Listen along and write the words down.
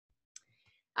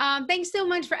Thanks so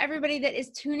much for everybody that is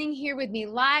tuning here with me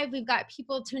live. We've got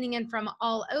people tuning in from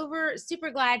all over. Super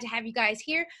glad to have you guys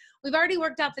here. We've already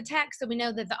worked out the tech, so we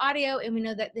know that the audio and we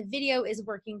know that the video is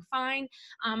working fine.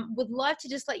 Would love to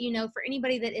just let you know, for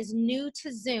anybody that is new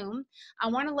to Zoom, I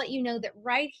want to let you know that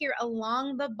right here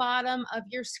along the bottom of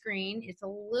your screen, it's a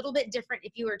little bit different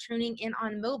if you are tuning in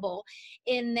on mobile,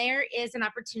 and there is an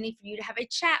opportunity for you to have a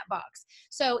chat box.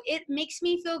 So it makes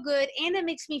me feel good, and it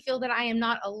makes me feel that I am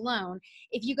not alone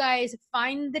if you guys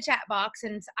find the chat box,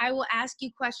 and I will ask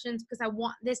you questions because I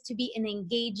want this to be an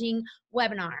engaging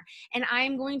webinar. And I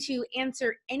am going to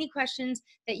answer any questions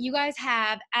that you guys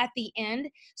have at the end.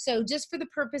 So just for the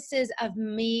purposes of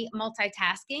me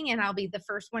multitasking, and I'll be the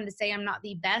first one to say I'm not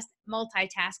the best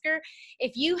multitasker,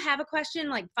 if you have a question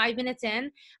like 5 minutes in,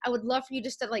 I would love for you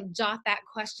just to like jot that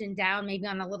question down, maybe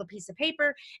on a little piece of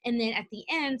paper. And then at the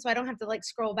end, so I don't have to like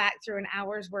scroll back through an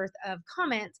hour's worth of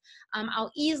comments,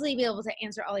 I'll easily be able to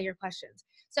answer all of your questions.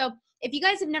 So if you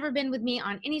guys have never been with me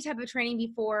on any type of training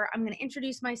before, I'm going to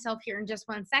introduce myself here in just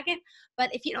 1 second. But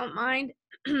if you don't mind,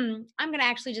 I'm going to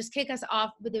actually just kick us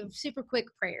off with a super quick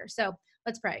prayer. So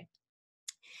let's pray.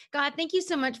 God, thank you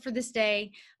so much for this day.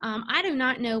 I do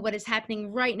not know what is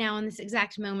happening right now in this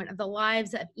exact moment of the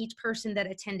lives of each person that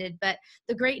attended, but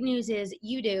the great news is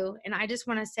you do. And I just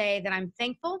want to say that I'm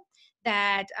thankful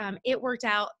that it worked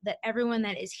out, that everyone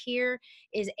that is here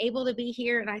is able to be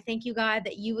here. And I thank you, God,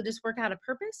 that you will just work out a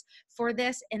purpose for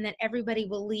this and that everybody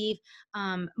will leave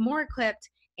more equipped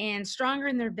and stronger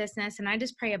in their business. And I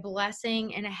just pray a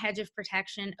blessing and a hedge of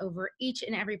protection over each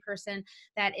and every person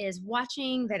that is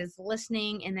watching, that is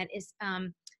listening, and that is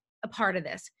a part of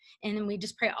this. And then we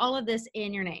just pray all of this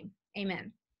in your name.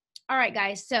 Amen. All right,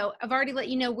 guys. So I've already let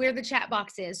you know where the chat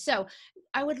box is. So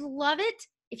I would love it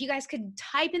if you guys could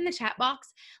type in the chat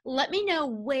box. Let me know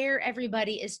where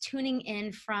everybody is tuning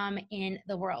in from in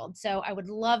the world. So I would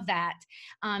love that.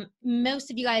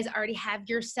 Most of you guys already have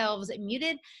yourselves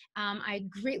muted. I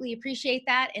greatly appreciate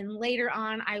that. And later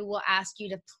on, I will ask you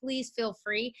to please feel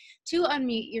free to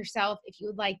unmute yourself if you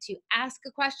would like to ask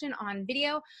a question on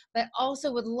video, but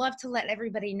also would love to let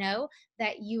everybody know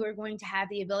that you are going to have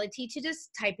the ability to just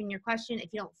type in your question if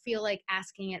you don't feel like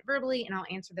asking it verbally, and I'll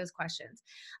answer those questions.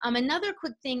 Another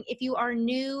quick thing, if you are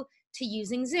new to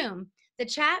using Zoom, the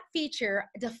chat feature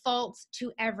defaults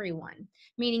to everyone,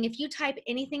 meaning if you type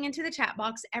anything into the chat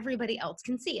box, everybody else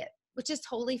can see it, which is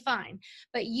totally fine.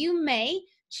 But you may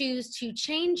choose to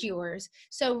change yours.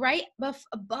 So right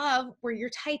above where you're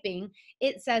typing,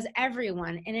 it says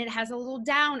everyone, and it has a little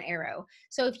down arrow.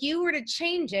 So if you were to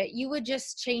change it, you would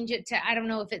just change it to, I don't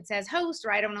know if it says host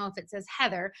or I don't know if it says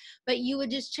Heather, but you would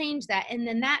just change that. And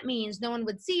then that means no one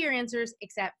would see your answers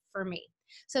except for me.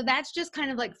 So that's just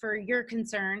kind of like for your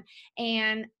concern.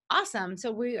 And awesome. So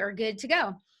we are good to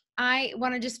go. I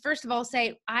want to just first of all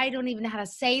say, I don't even know how to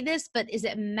say this, but is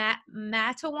it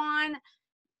Matawan,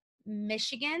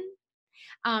 Michigan,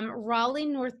 Raleigh,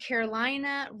 North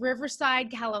Carolina,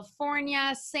 Riverside,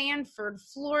 California, Sanford,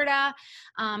 Florida.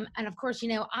 And of course, you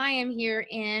know, I am here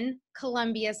in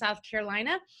Columbia, South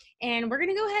Carolina, and we're going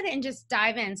to go ahead and just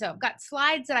dive in. So I've got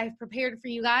slides that I've prepared for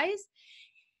you guys,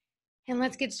 and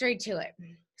let's get straight to it.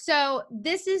 So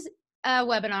this is a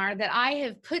webinar that I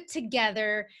have put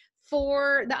together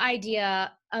for the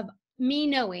idea of me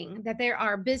knowing that there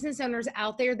are business owners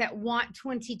out there that want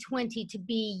 2020 to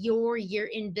be your year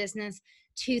in business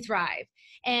to thrive.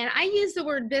 And I use the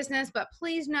word business, but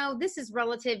please know this is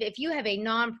relative. If you have a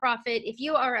nonprofit, if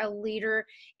you are a leader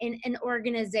in an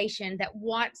organization that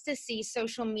wants to see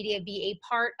social media be a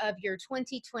part of your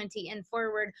 2020 and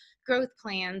forward growth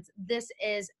plans, this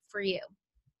is for you.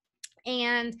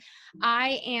 And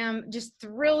I am just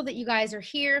thrilled that you guys are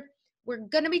here. We're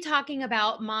going to be talking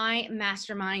about my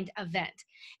mastermind event.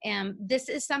 And this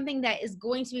is something that is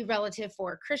going to be relative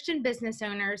for Christian business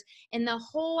owners. And the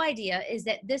whole idea is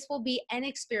that this will be an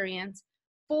experience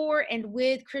for and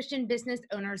with Christian business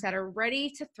owners that are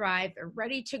ready to thrive, they're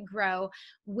ready to grow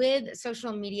with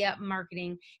social media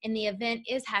marketing. And the event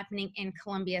is happening in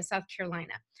Columbia, South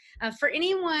Carolina. For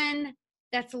anyone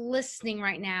that's listening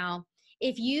right now,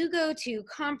 if you go to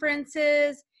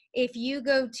conferences, if you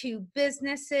go to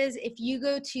businesses, if you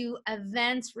go to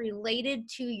events related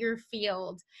to your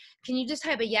field, can you just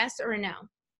type a yes or a no?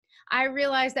 I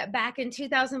realized that back in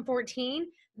 2014,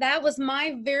 that was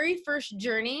my very first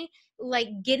journey, like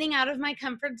getting out of my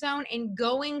comfort zone and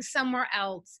going somewhere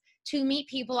else to meet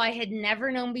people I had never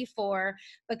known before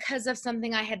because of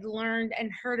something I had learned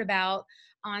and heard about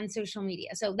on social media.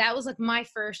 So that was like my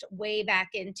first way back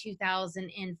in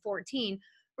 2014.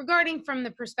 regarding from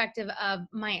the perspective of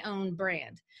my own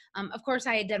brand. Of course,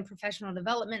 I had done professional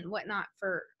development and whatnot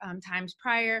for times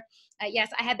prior. Yes,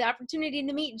 I had the opportunity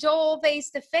to meet Joel face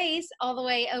to face all the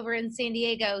way over in San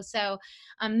Diego. So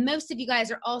most of you guys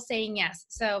are all saying yes.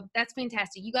 So that's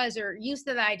fantastic. You guys are used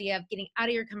to the idea of getting out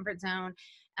of your comfort zone.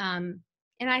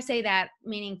 And I say that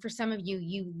meaning for some of you,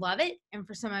 you love it. And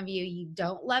for some of you, you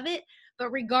don't love it.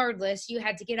 But regardless, you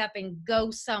had to get up and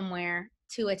go somewhere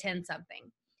to attend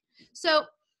something. So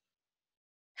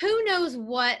who knows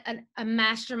what a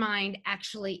mastermind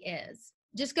actually is?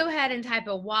 Just go ahead and type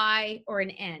a Y or an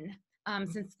N,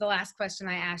 since the last question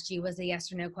I asked you was a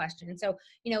yes or no question. So,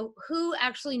 who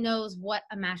actually knows what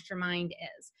a mastermind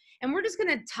is? And we're just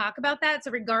going to talk about that.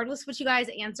 So regardless what you guys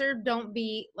answer, don't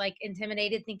be like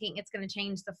intimidated thinking it's going to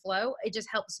change the flow. It just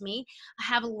helps me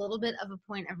have a little bit of a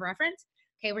point of reference.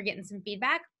 Okay, we're getting some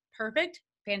feedback. Perfect.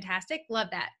 Fantastic. Love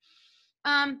that.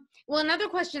 Well, another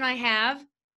question I have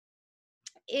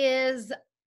is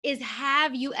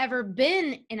have you ever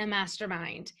been in a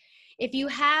mastermind? If you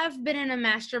have been in a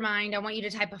mastermind, I want you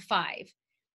to type a 5.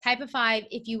 Type a 5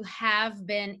 if you have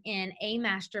been in a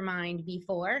mastermind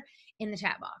before in the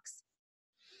chat box.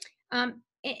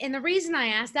 And the reason I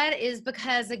ask that is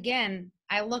because, again,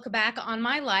 I look back on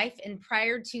my life, and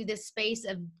prior to this space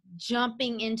of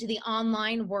jumping into the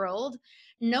online world,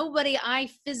 nobody I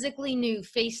physically knew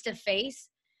face to face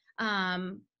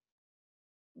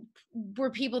were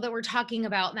people that were talking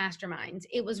about masterminds.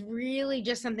 It was really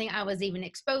just something I was even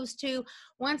exposed to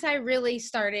once I really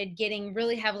started getting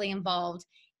really heavily involved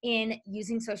in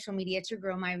using social media to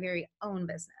grow my very own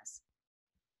business.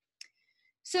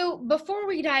 So before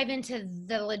we dive into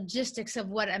the logistics of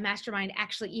what a mastermind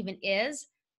actually even is,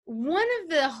 one of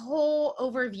the whole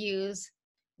overviews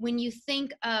when you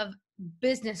think of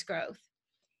business growth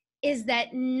is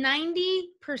that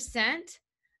 90%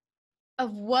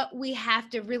 of what we have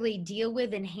to really deal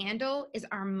with and handle is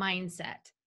our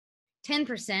mindset.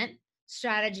 10%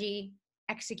 strategy,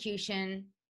 execution,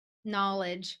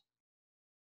 knowledge.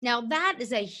 Now that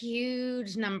is a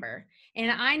huge number.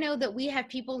 And I know that we have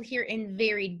people here in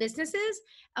varied businesses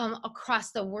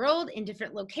across the world, in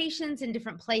different locations, in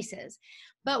different places.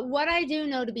 But what I do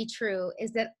know to be true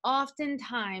is that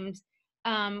oftentimes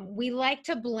we like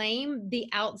to blame the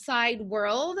outside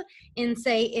world and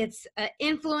say it's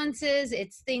influences,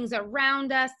 it's things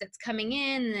around us that's coming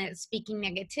in and it's speaking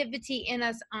negativity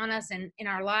on us and in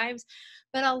our lives.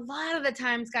 But a lot of the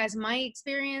times, guys, my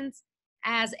experience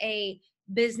as a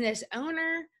business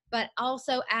owner, but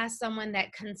also as someone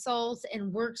that consults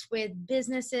and works with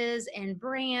businesses and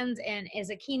brands and as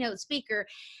a keynote speaker,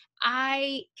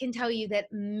 I can tell you that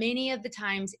many of the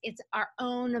times it's our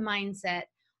own mindset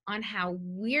on how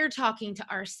we're talking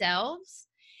to ourselves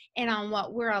and on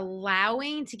what we're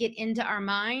allowing to get into our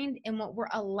mind and what we're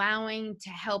allowing to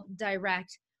help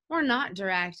direct or not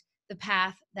direct the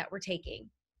path that we're taking.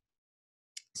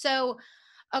 So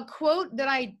a quote that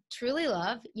I truly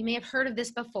love, you may have heard of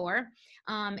this before.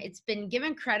 It's been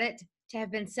given credit to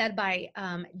have been said by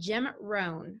Jim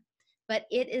Rohn, but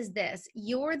it is this: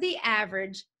 you're the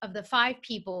average of the 5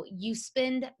 people you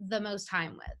spend the most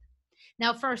time with.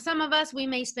 Now, for some of us, we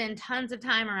may spend tons of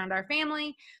time around our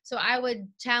family. So I would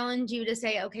challenge you to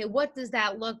say, okay, what does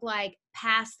that look like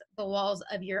past the walls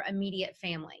of your immediate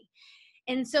family?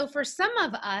 And so for some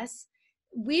of us,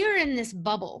 we are in this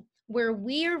bubble where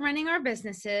we are running our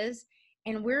businesses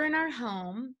and we're in our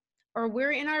home, or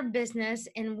we're in our business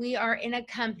and we are in a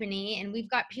company and we've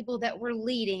got people that we're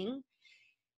leading.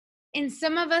 And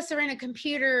some of us are in a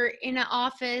computer in an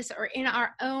office or in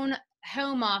our own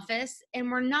home office, and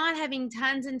we're not having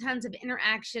tons and tons of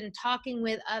interaction talking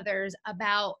with others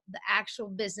about the actual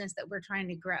business that we're trying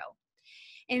to grow.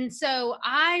 And so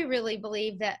I really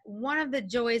believe that one of the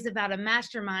joys about a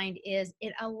mastermind is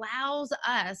it allows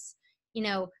us,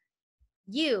 it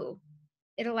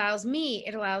allows me,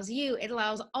 it allows you, it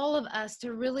allows all of us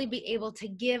to really be able to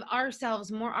give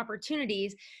ourselves more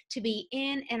opportunities to be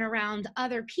in and around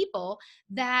other people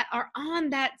that are on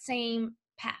that same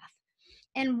path.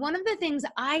 And one of the things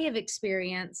I have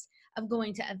experienced of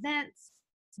going to events,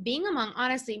 being among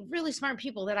honestly really smart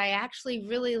people that I actually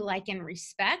really like and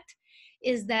respect,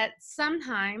 is that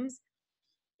sometimes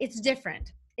it's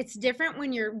different. It's different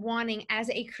when you're wanting as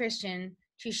a Christian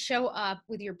to show up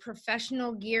with your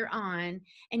professional gear on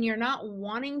and you're not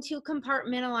wanting to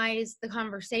compartmentalize the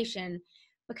conversation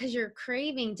because you're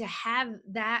craving to have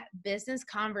that business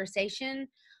conversation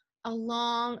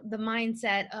along the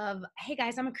mindset of, hey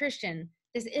guys, I'm a Christian.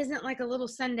 This isn't like a little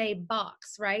Sunday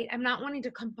box, right? I'm not wanting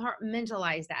to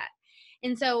compartmentalize that.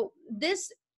 And so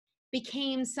this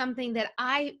became something that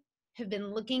I have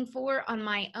been looking for on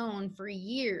my own for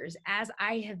years as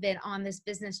I have been on this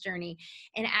business journey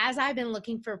and as I've been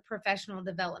looking for professional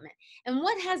development. And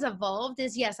what has evolved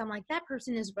is, yes, I'm like, that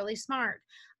person is really smart.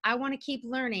 I want to keep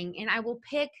learning, and I will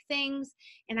pick things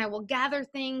and I will gather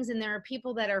things. And there are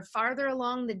people that are farther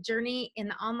along the journey in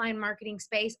the online marketing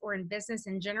space or in business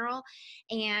in general,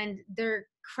 and they're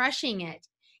crushing it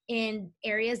in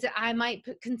areas that I might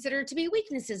consider to be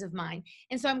weaknesses of mine.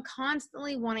 And so I'm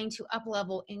constantly wanting to up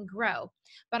level and grow.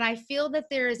 But I feel that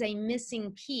there is a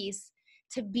missing piece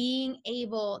to being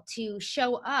able to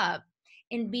show up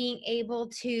and being able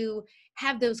to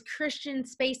have those Christian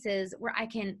spaces where I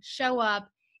can show up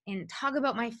and talk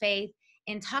about my faith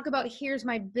and talk about here's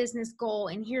my business goal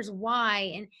and here's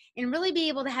why, and really be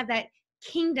able to have that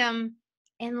kingdom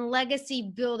and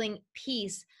legacy building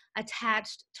piece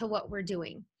attached to what we're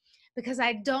doing. Because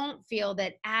I don't feel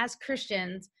that as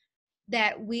Christians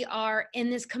that we are in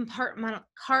this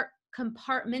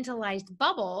compartmentalized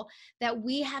bubble, that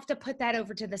we have to put that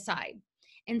over to the side.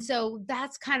 And so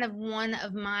that's kind of one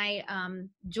of my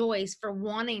joys for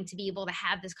wanting to be able to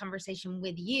have this conversation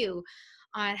with you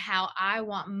on how I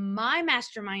want my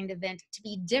mastermind event to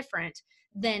be different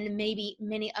than maybe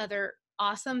many other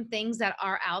awesome things that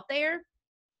are out there,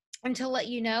 and to let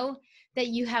you know that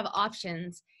you have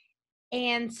options.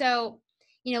 And so,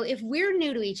 if we're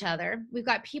new to each other, we've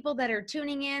got people that are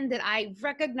tuning in that I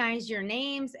recognize your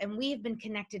names and we have been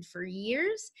connected for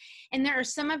years. And there are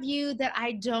some of you that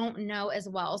I don't know as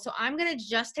well. So I'm going to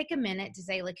just take a minute to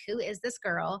say, like, who is this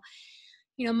girl?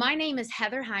 My name is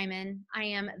Heather Hyman. I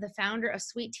am the founder of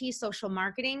Sweet Tea Social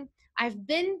Marketing. I've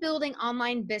been building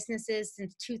online businesses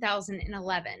since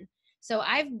 2011. So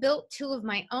I've built 2 of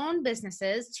my own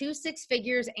businesses, 2 six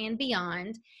figures and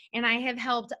beyond, and I have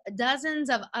helped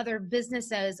dozens of other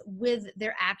businesses with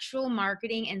their actual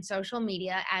marketing and social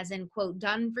media, as in, quote,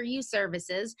 done for you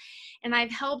services. And I've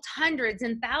helped hundreds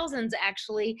and thousands,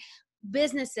 actually,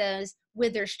 businesses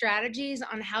with their strategies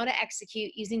on how to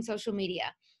execute using social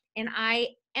media. And I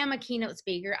am a keynote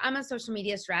speaker. I'm a social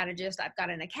media strategist. I've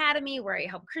got an academy where I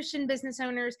help Christian business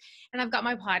owners, and I've got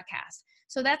my podcast.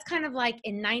 So that's kind of like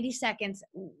in 90 seconds,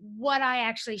 what I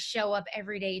actually show up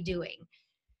every day doing.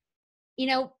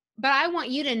 But I want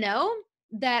you to know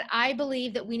that I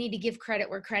believe that we need to give credit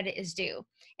where credit is due.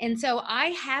 And so I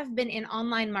have been in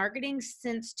online marketing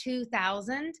since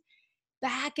 2000,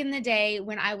 back in the day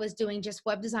when I was doing just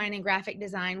web design and graphic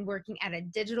design, working at a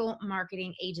digital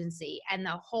marketing agency and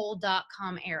the whole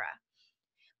 .com era.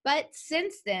 But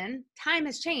since then, time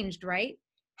has changed, right?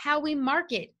 How we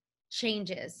market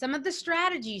changes. Some of the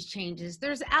strategies changes.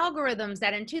 There's algorithms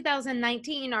that in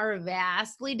 2019 are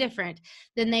vastly different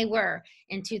than they were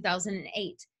in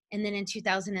 2008 and then in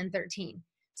 2013.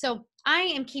 So I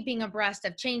am keeping abreast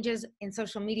of changes in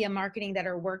social media marketing that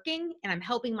are working, and I'm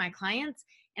helping my clients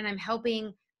and I'm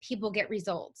helping people get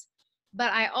results.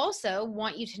 But I also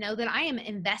want you to know that I am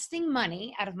investing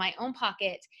money out of my own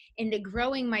pocket into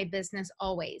growing my business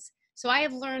always. So I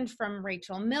have learned from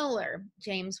Rachel Miller,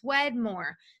 James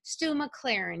Wedmore, Stu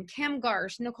McLaren, Kim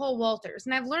Garsh, Nicole Walters,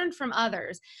 and I've learned from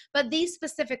others. But these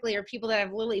specifically are people that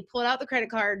have literally pulled out the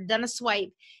credit card, done a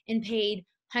swipe, and paid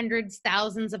hundreds,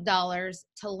 thousands of dollars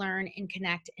to learn and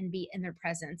connect and be in their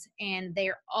presence. And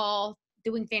they're all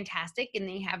doing fantastic, and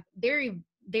they have very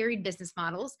varied business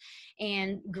models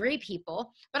and great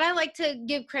people. But I like to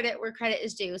give credit where credit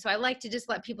is due. So I like to just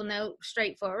let people know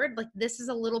straightforward, like, this is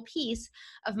a little piece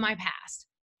of my past.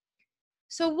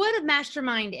 So what a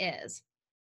mastermind is.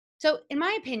 So in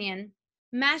my opinion,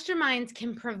 masterminds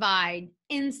can provide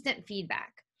instant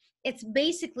feedback. It's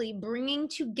basically bringing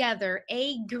together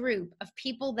a group of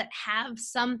people that have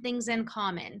some things in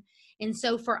common. And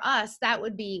so for us, that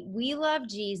would be, we love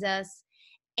Jesus,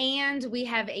 and we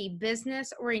have a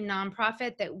business or a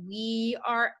nonprofit that we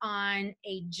are on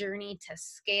a journey to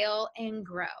scale and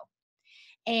grow.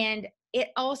 And it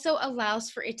also allows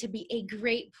for it to be a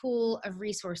great pool of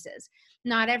resources.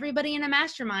 Not everybody in a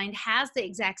mastermind has the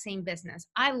exact same business.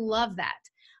 I love that.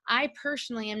 I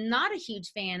personally am not a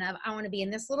huge fan of, I want to be in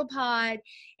this little pod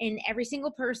and every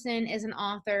single person is an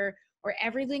author or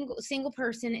every single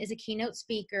person is a keynote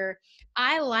speaker.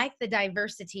 I like the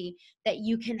diversity that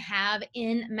you can have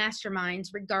in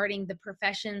masterminds regarding the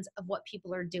professions of what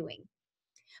people are doing.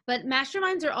 But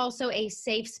masterminds are also a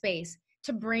safe space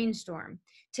to brainstorm,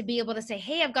 to be able to say,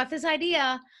 hey, I've got this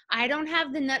idea. I don't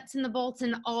have the nuts and the bolts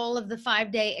and all of the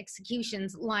 5-day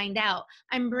executions lined out.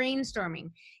 I'm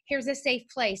brainstorming. Here's a safe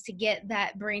place to get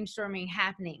that brainstorming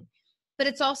happening. But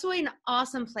it's also an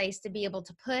awesome place to be able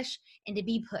to push and to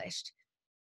be pushed.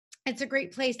 It's a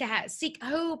great place to seek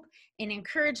hope and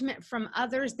encouragement from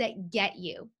others that get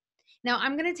you. Now,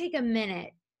 I'm going to take a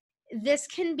minute this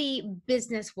can be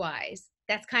business wise.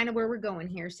 That's kind of where we're going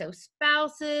here. So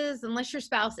spouses, unless your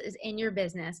spouse is in your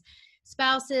business,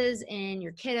 spouses and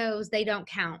your kiddos, they don't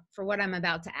count for what I'm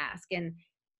about to ask. And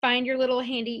find your little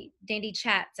handy dandy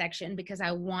chat section because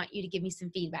I want you to give me some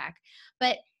feedback.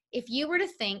 But if you were to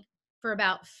think for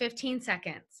about 15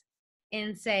 seconds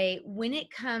and say, when it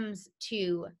comes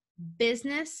to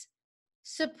business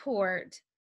support,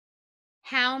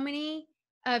 how many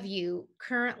of you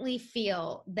currently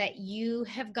feel that you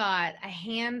have got a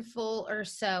handful or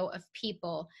so of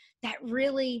people that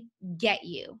really get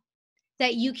you,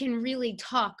 that you can really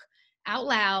talk out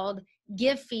loud,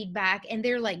 give feedback, and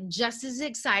they're like just as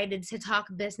excited to talk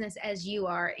business as you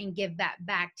are and give that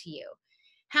back to you?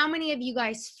 How many of you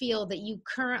guys feel that you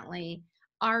currently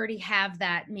already have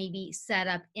that maybe set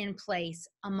up in place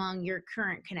among your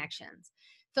current connections?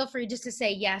 Feel free just to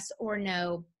say yes or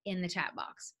no in the chat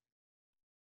box.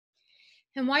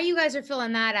 And while you guys are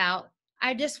filling that out,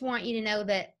 I just want you to know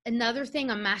that another thing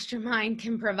a mastermind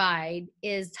can provide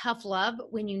is tough love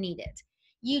when you need it.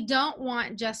 You don't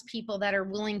want just people that are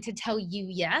willing to tell you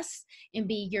yes and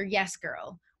be your yes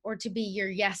girl, or to be your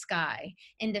yes guy,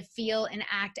 and to feel and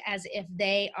act as if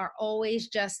they are always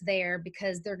just there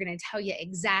because they're going to tell you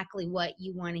exactly what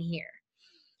you want to hear.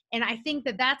 And I think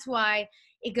that that's why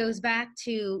it goes back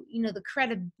to, the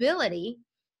credibility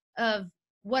of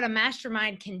what a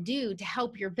mastermind can do to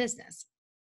help your business.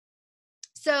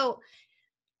 So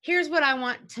here's what I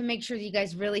want to make sure that you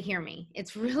guys really hear me.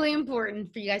 It's really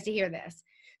important for you guys to hear this.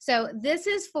 So this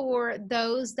is for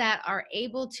those that are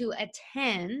able to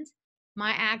attend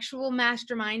my actual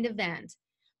mastermind event,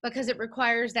 because it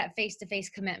requires that face-to-face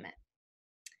commitment.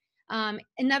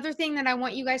 Another thing that I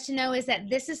want you guys to know is that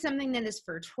this is something that is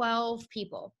for 12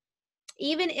 people.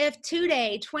 Even if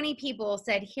today 20 people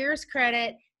said, here's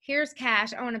credit, here's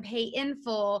cash, I want to pay in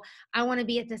full, I want to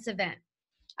be at this event,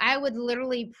 I would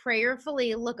literally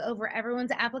prayerfully look over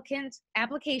everyone's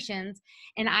applications,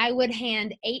 and I would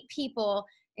hand 8 people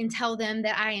and tell them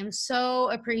that I am so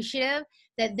appreciative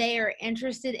that they are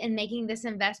interested in making this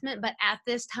investment, but at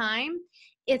this time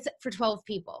it's for 12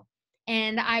 people.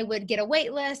 And I would get a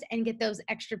wait list and get those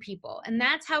extra people. And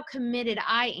that's how committed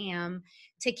I am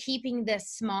to keeping this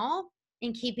small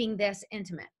and keeping this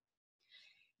intimate.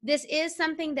 This is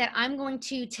something that I'm going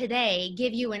to today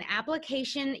give you an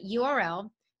application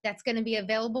URL that's going to be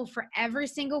available for every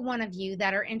single one of you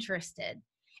that are interested.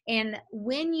 And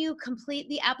when you complete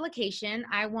the application,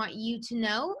 I want you to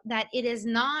know that it is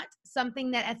not something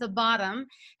that at the bottom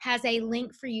has a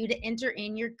link for you to enter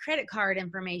in your credit card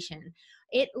information.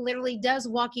 It literally does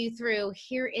walk you through,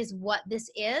 here is what this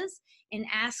is, and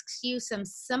asks you some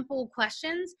simple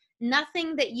questions.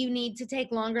 Nothing that you need to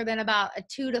take longer than about a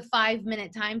 2 to 5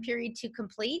 minute time period to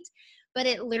complete, but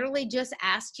it literally just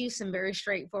asks you some very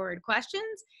straightforward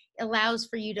questions, allows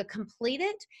for you to complete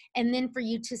it, and then for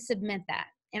you to submit that.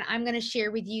 And I'm going to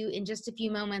share with you in just a few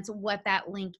moments what that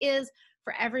link is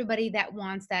for everybody that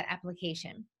wants that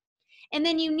application. And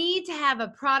then you need to have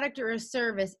a product or a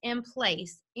service in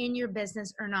place in your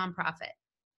business or nonprofit.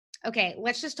 Okay,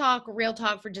 let's just talk real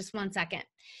talk for just 1 second.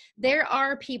 There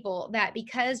are people that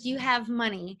because you have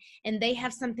money and they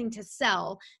have something to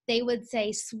sell, they would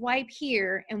say, swipe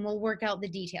here and we'll work out the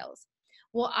details.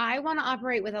 Well, I want to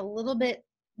operate with a little bit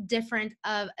different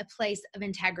of a place of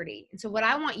integrity. And so what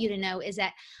I want you to know is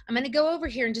that I'm going to go over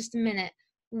here in just a minute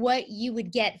what you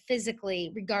would get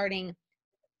physically regarding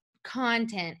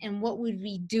content and what we'd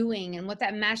be doing and what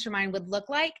that mastermind would look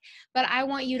like. But I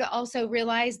want you to also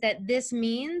realize that this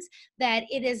means that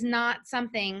it is not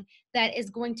something that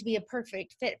is going to be a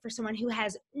perfect fit for someone who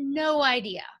has no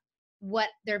idea what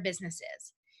their business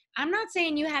is. I'm not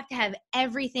saying you have to have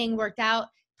everything worked out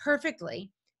perfectly,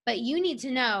 but you need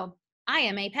to know, I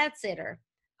am a pet sitter.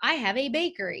 I have a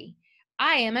bakery.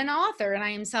 I am an author and I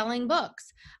am selling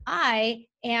books. I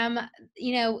am,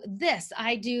 this.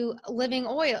 I do living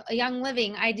oil, young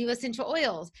living. I do essential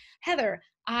oils. Heather,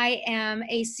 I am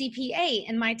a CPA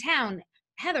in my town.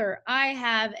 Heather, I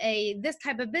have this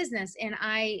type of business and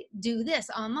I do this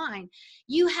online.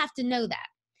 You have to know that,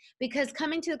 because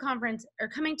coming to the conference or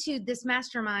coming to this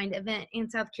mastermind event in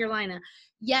South Carolina,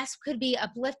 yes, could be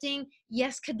uplifting.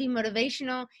 Yes, could be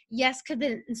motivational. Yes, could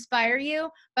inspire you.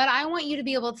 But I want you to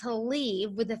be able to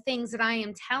leave with the things that I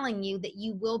am telling you that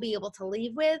you will be able to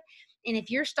leave with. And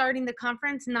if you're starting the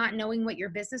conference not knowing what your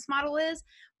business model is,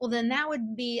 well, then that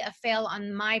would be a fail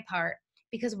on my part,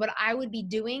 because what I would be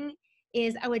doing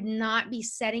is I would not be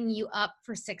setting you up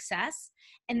for success.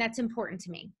 And that's important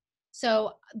to me.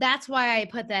 So that's why I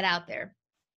put that out there.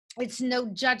 It's no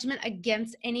judgment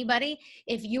against anybody.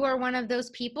 If you are one of those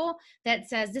people that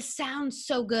says, this sounds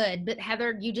so good, but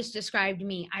Heather, you just described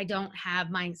me, I don't have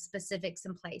my specifics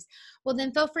in place. Well,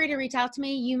 then feel free to reach out to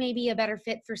me. You may be a better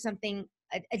fit for something,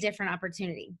 a different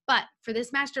opportunity. But for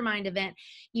this mastermind event,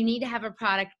 you need to have a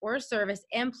product or a service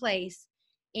in place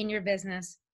in your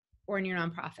business or in your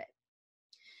nonprofit.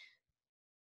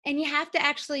 And you have to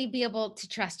actually be able to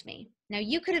trust me. Now,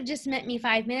 you could have just met me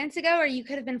 5 minutes ago, or you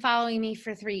could have been following me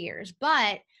for 3 years,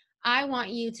 but I want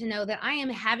you to know that I am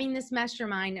having this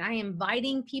mastermind and I am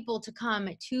inviting people to come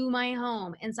to my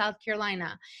home in South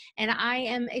Carolina. And I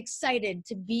am excited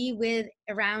to be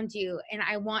around you. And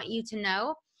I want you to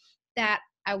know that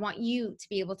I want you to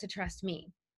be able to trust me.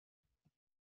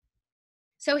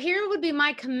 So here would be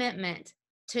my commitment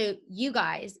to you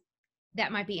guys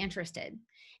that might be interested,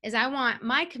 is I want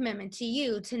my commitment to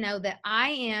you to know that I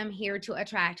am here to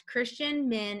attract Christian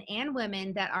men and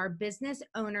women that are business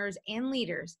owners and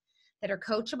leaders that are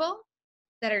coachable,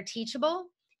 that are teachable,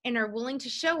 and are willing to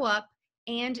show up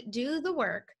and do the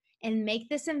work and make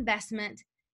this investment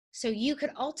so you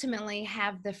could ultimately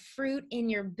have the fruit in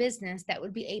your business that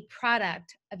would be a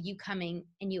product of you coming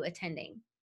and you attending.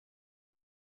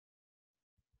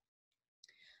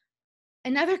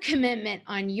 Another commitment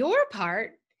on your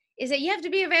part is that you have to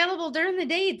be available during the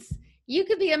dates. You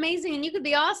could be amazing and you could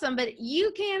be awesome, but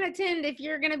you can't attend if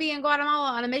you're going to be in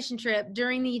Guatemala on a mission trip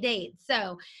during the dates.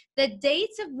 So the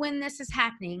dates of when this is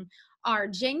happening are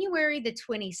January the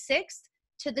 26th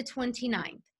to the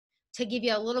 29th. To give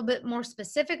you a little bit more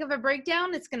specific of a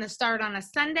breakdown, it's going to start on a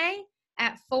Sunday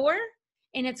at 4,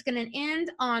 and it's going to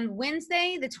end on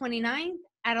Wednesday the 29th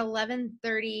at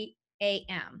 11:30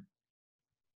 a.m.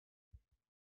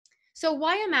 So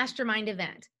why a mastermind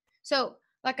event? So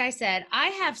like I said, I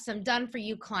have some done for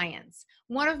you clients.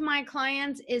 One of my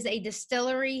clients is a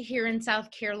distillery here in South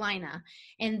Carolina,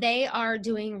 and they are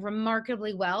doing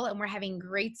remarkably well, and we're having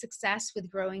great success with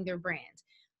growing their brand.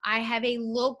 I have a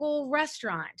local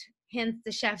restaurant, hence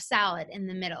the chef salad in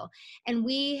the middle, and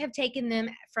we have taken them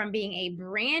from being a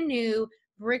brand new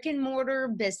brick and mortar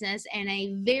business in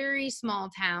a very small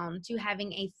town to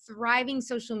having a thriving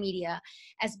social media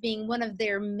as being one of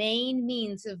their main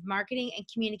means of marketing and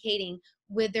communicating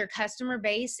with their customer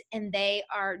base, and they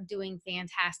are doing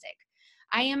fantastic.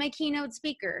 I am a keynote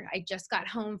speaker. I just got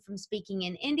home from speaking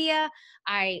in India.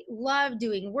 I love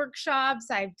doing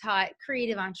workshops. I've taught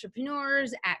creative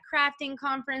entrepreneurs at crafting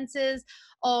conferences,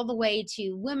 all the way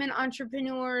to women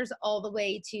entrepreneurs, all the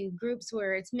way to groups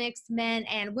where it's mixed men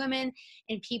and women,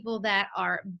 and people that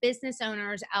are business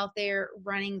owners out there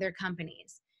running their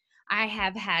companies. I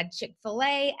have had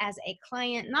Chick-fil-A as a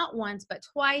client, not once, but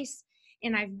twice.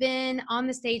 And I've been on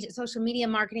the stage at Social Media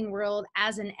Marketing World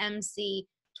as an MC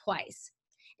twice.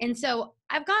 And so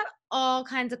I've got all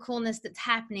kinds of coolness that's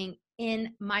happening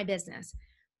in my business.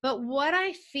 But what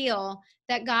I feel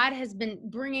that God has been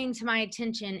bringing to my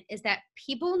attention is that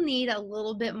people need a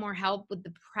little bit more help with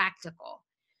the practical.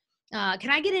 Can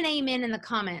I get an amen in the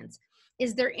comments?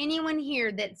 Is there anyone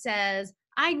here that says,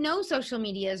 I know social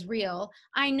media is real,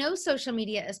 I know social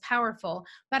media is powerful,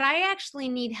 but I actually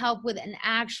need help with an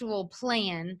actual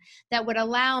plan that would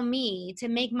allow me to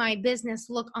make my business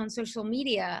look on social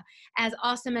media as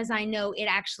awesome as I know it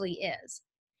actually is?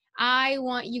 I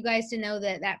want you guys to know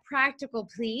that that practical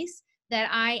piece that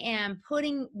I am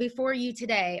putting before you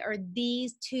today are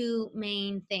these two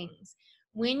main things.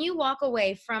 When you walk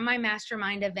away from my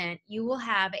mastermind event, you will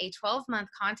have a 12-month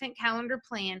content calendar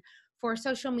plan for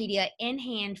social media in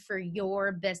hand for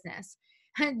your business.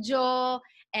 Joel,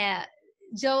 uh,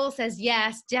 Joel says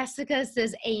yes. Jessica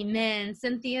says amen.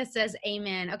 Cynthia says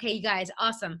amen. Okay, you guys,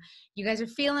 awesome. You guys are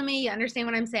feeling me. You understand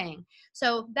what I'm saying.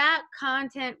 So that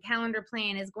content calendar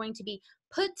plan is going to be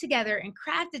put together and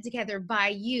crafted together by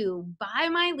you, by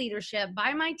my leadership,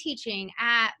 by my teaching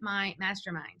at my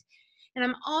mastermind. And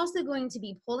I'm also going to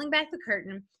be pulling back the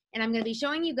curtain, and I'm going to be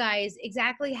showing you guys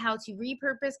exactly how to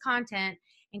repurpose content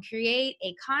and create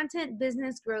a content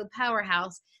business growth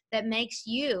powerhouse that makes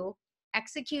you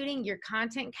executing your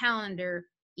content calendar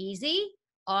easy,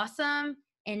 awesome,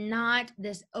 and not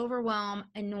this overwhelm,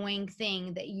 annoying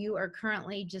thing that you are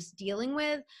currently just dealing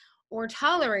with or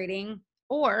tolerating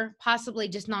or possibly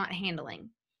just not handling.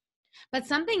 But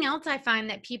something else I find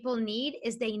that people need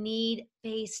is they need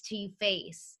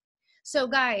face-to-face. So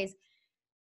guys,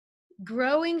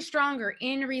 growing stronger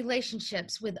in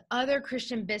relationships with other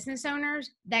Christian business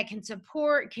owners that can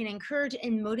support, can encourage,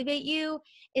 and motivate you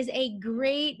is a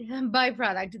great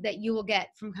byproduct that you will get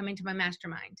from coming to my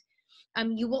mastermind.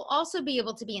 You will also be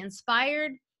able to be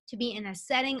inspired to be in a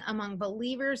setting among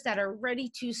believers that are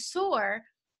ready to soar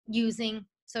using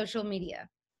social media.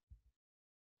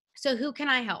 So who can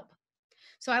I help?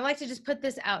 So I like to just put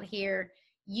this out here.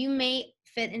 You may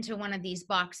fit into one of these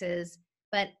boxes,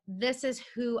 but this is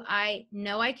who I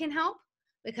know I can help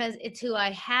because it's who I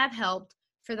have helped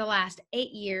for the last 8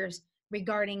 years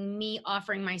regarding me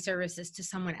offering my services to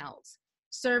someone else.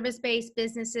 Service-based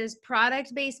businesses,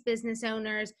 product-based business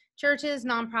owners, churches,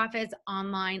 nonprofits,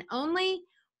 online only,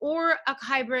 or a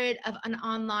hybrid of an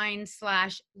online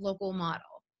 / local model.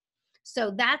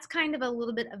 So that's kind of a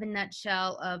little bit of a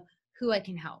nutshell of who I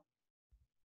can help.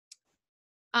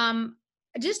 Um,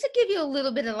 just to give you a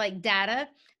little bit of like data,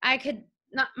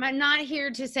 I'm not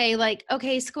here to say like,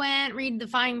 okay, squint, read the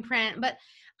fine print, but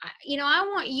I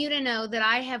want you to know that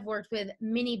I have worked with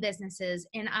many businesses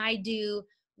and I do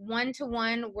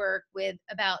one-to-one work with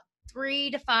about 3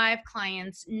 to 5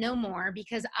 clients, no more,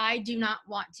 because I do not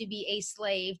want to be a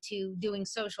slave to doing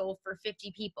social for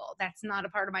 50 people. That's not a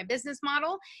part of my business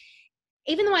model,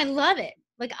 even though I love it.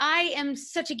 Like, I am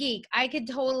such a geek. I could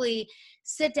totally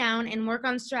sit down and work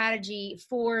on strategy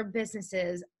for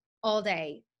businesses all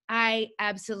day. I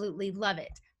absolutely love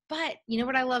it. But you know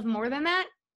what I love more than that?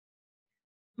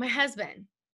 My husband,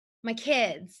 my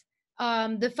kids,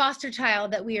 the foster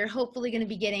child that we are hopefully going to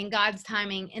be getting, God's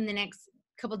timing, in the next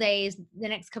couple days, the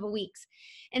next couple weeks.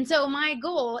 And so my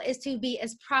goal is to be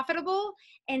as profitable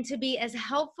and to be as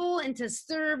helpful and to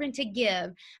serve and to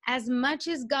give as much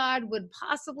as God would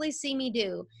possibly see me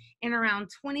do in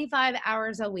around 25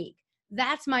 hours a week.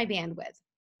 That's my bandwidth.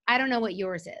 I don't know what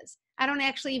yours is. I don't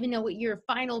actually even know what your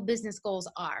final business goals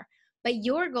are, but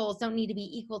your goals don't need to be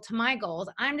equal to my goals.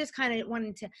 I'm just kind of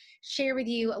wanting to share with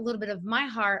you a little bit of my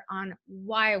heart on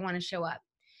why I want to show up.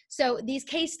 So these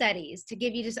case studies, to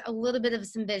give you just a little bit of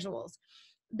some visuals.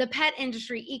 The pet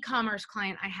industry e-commerce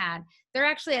client I had, they're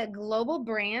actually a global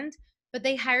brand, but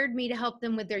they hired me to help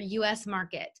them with their US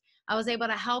market. I was able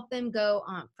to help them go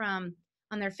on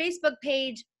their Facebook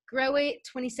page, grow it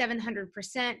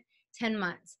 2,700%, 10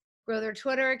 months. Grow their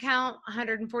Twitter account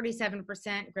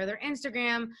 147%, grow their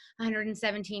Instagram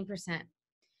 117%.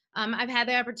 I've had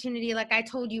the opportunity, like I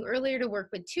told you earlier, to work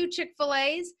with 2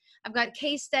 Chick-fil-A's. I've got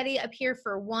case study up here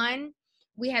for one.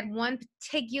 We had one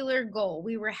particular goal.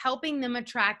 We were helping them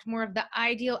attract more of the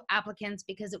ideal applicants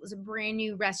because it was a brand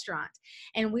new restaurant.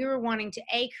 And we were wanting to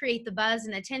create the buzz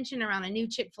and attention around a new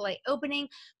Chick-fil-A opening,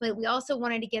 but we also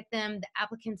wanted to get them the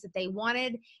applicants that they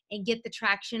wanted and get the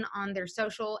traction on their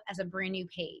social as a brand new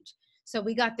page. So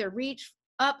we got their reach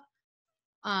up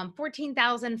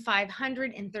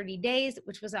 14,500 in 30 days,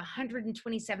 which was a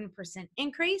 127%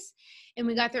 increase. And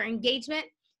we got their engagement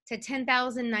to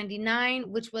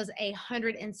 10,099, which was a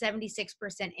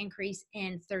 176% increase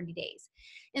in 30 days.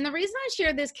 And the reason I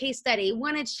share this case study,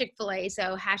 one, it's Chick-fil-A,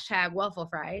 so hashtag waffle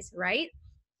fries, right?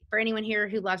 For anyone here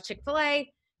who loves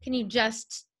Chick-fil-A, can you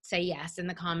just say yes in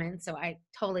the comments so I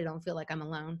totally don't feel like I'm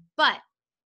alone? But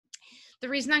the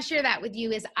reason I share that with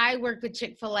you is I worked with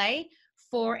Chick-fil-A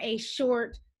for a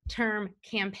short-term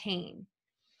campaign.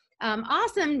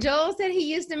 Awesome. Joel said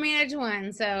he used to manage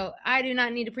one, so I do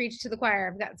not need to preach to the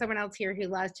choir. I've got someone else here who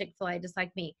loves Chick-fil-A just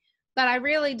like me. But I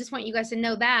really just want you guys to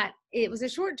know that it was a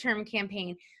short-term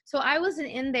campaign. So I wasn't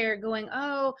in there going,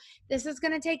 oh, this is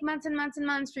going to take months and months and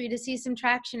months for you to see some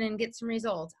traction and get some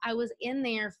results. I was in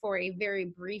there for a very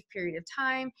brief period of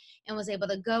time and was able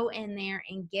to go in there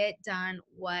and get done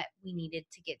what we needed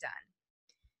to get done.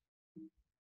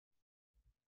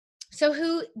 So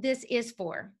who this is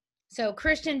for? So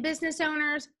Christian business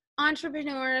owners,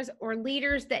 entrepreneurs, or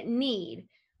leaders that need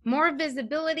more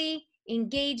visibility,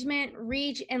 engagement,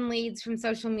 reach, and leads from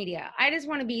social media. I just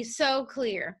want to be so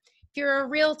clear. If you're a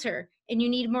realtor and you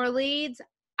need more leads,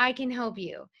 I can help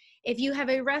you. If you have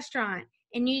a restaurant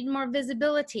and you need more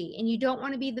visibility and you don't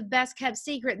want to be the best kept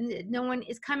secret that no one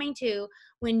is coming to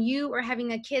when you are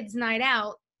having a kids' night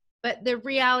out, but the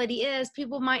reality is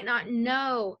people might not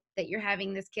know that you're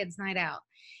having this kids' night out.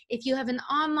 If you have an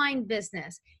online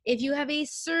business, if you have a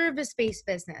service-based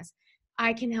business,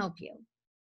 I can help you.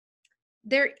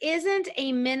 There isn't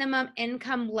a minimum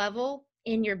income level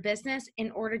in your business in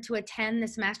order to attend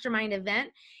this mastermind event.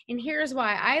 And here's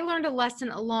why. I learned a lesson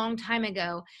a long time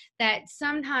ago that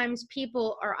sometimes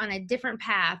people are on a different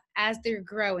path as they're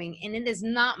growing, and it is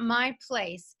not my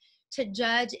place to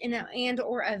judge and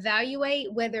or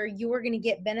evaluate whether you're going to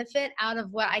get benefit out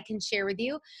of what I can share with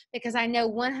you, because I know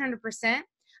 100%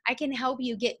 I can help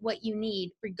you get what you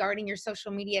need regarding your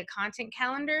social media content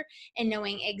calendar and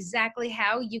knowing exactly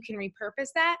how you can repurpose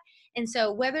that. And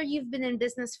so whether you've been in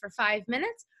business for 5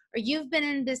 minutes or you've been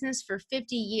in business for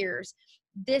 50 years,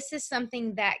 this is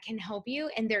something that can help you,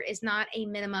 and there is not a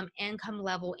minimum income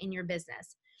level in your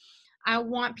business. I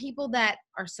want people that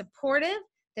are supportive,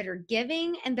 that are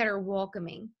giving, and that are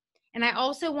welcoming. And I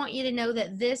also want you to know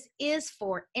that this is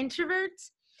for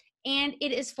introverts and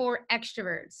it is for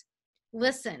extroverts.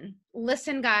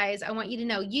 Listen, guys, I want you to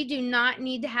know you do not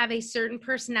need to have a certain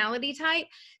personality type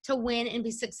to win and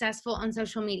be successful on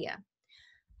social media.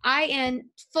 I am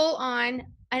full on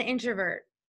an introvert.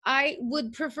 I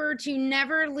would prefer to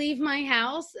never leave my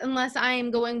house unless I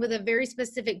am going with a very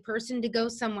specific person to go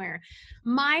somewhere.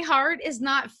 My heart is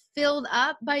not filled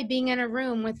up by being in a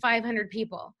room with 500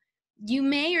 people. You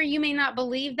may or you may not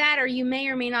believe that, or you may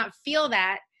or may not feel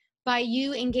that by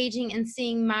you engaging and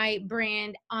seeing my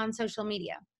brand on social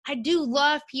media. I do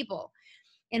love people,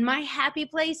 and my happy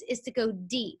place is to go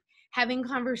deep, having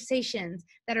conversations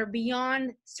that are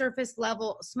beyond surface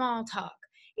level small talk.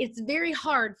 It's very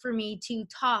hard for me to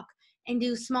talk and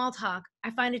do small talk.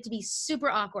 I find it to be super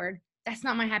awkward. That's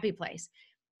not my happy place.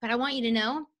 But I want you to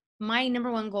know my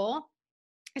number one goal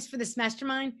is for this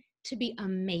mastermind to be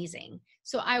amazing.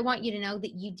 So I want you to know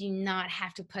that you do not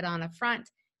have to put on a front.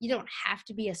 You don't have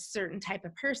to be a certain type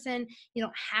of person. You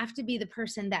don't have to be the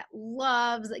person that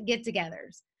loves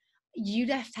get-togethers. You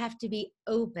just have to be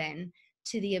open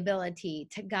to the ability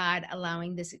to God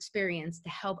allowing this experience to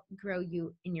help grow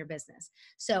you in your business.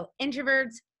 So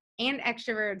introverts and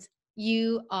extroverts,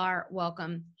 you are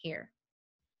welcome here.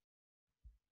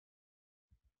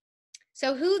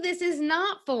 So who this is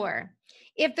not for.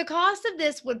 If the cost of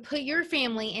this would put your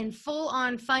family in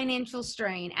full-on financial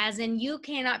strain, as in you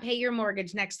cannot pay your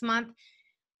mortgage next month,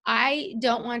 I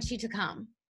don't want you to come.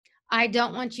 I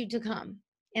don't want you to come.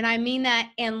 And I mean that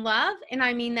in love, and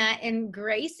I mean that in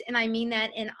grace, and I mean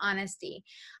that in honesty.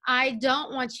 I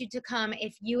don't want you to come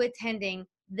if you attending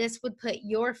this would put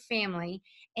your family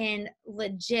in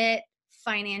legit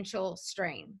financial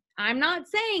strain. I'm not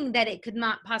saying that it could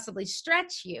not possibly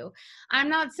stretch you. I'm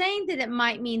not saying that it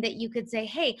might mean that you could say,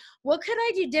 hey, what could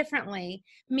I do differently?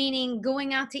 Meaning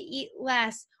going out to eat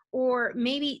less, or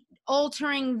maybe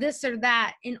altering this or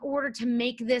that in order to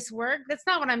make this work. That's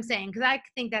not what I'm saying, because I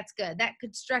think that's good. That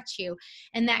could stretch you,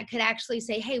 and that could actually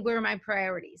say, hey, where are my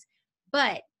priorities?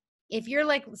 But if you're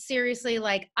like, seriously,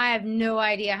 like, I have no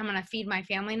idea how I'm going to feed my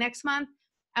family next month,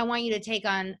 I want you to take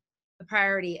on the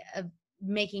priority of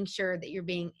making sure that you're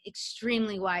being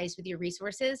extremely wise with your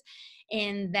resources,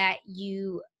 and that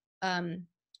you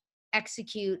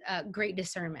execute great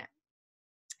discernment.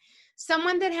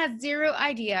 Someone that has zero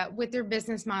idea what their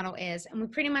business model is, and we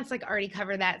pretty much like already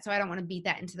covered that, so I don't want to beat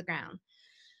that into the ground.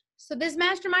 So this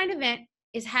mastermind event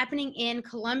is happening in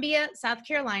Columbia, South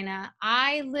Carolina.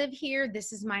 I live here.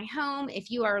 This is my home. If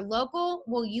you are local,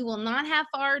 well, you will not have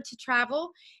far to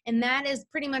travel, and that is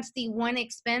pretty much the one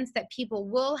expense that people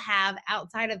will have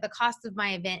outside of the cost of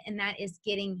my event, and that is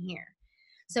getting here.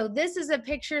 So this is a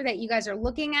picture that you guys are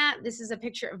looking at. This is a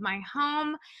picture of my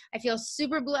home. I feel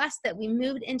super blessed that we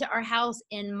moved into our house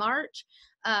in March.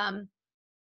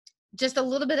 Just a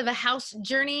little bit of a house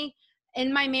journey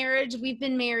in my marriage. We've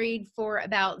been married for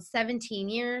about 17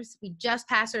 years. We just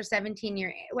passed our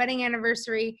 17-year wedding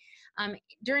anniversary.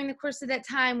 During the course of that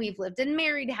time, we've lived in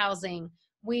married housing.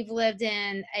 We've lived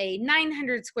in a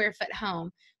 900 square foot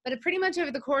home. But pretty much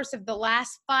over the course of the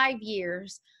last 5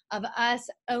 years of us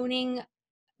owning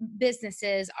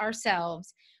businesses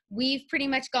ourselves, we've pretty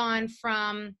much gone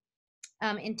from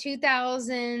in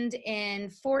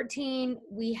 2014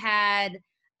 we had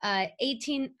a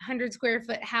 1,800 square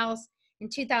foot house. In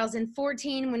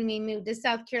 2014, when we moved to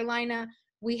South Carolina,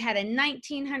 we had a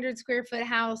 1,900 square foot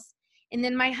house. And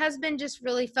then my husband just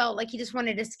really felt like he just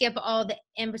wanted to skip all the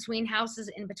in-between houses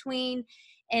in between,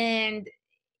 and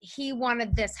he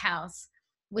wanted this house,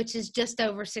 which is just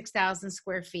over 6,000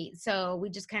 square feet. So we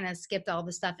just kind of skipped all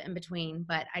the stuff in between.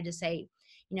 But I just say,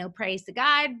 praise to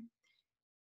God.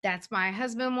 That's my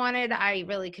husband wanted. I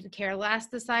really could care less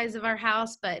the size of our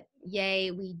house, but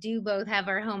yay, we do both have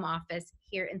our home office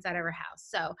here inside of our house.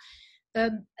 So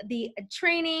the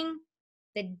training,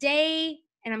 the day,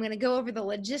 and I'm going to go over the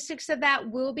logistics of that,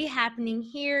 will be happening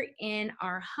here in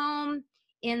our home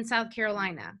in South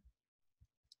Carolina.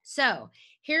 So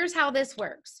here's how this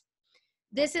works.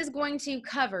 This is going to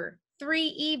cover 3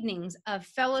 evenings of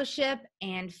fellowship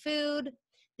and food.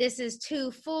 This is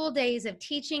 2 full days of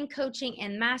teaching, coaching,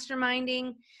 and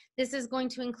masterminding. This is going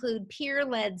to include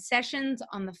peer-led sessions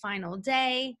on the final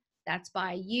day. That's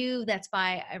by you. That's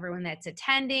by everyone that's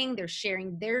attending. They're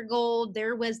sharing their gold,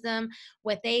 their wisdom,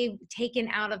 what they've taken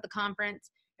out of the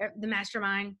conference, the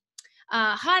mastermind.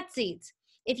 Hot seats.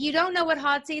 If you don't know what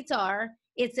hot seats are,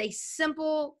 it's a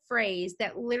simple phrase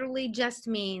that literally just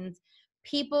means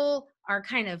people are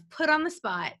kind of put on the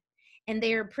spot, and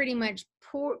they are pretty much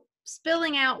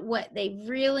spilling out what they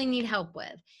really need help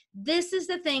with. This is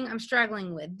the thing I'm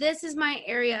struggling with. This is my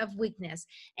area of weakness.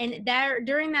 And there,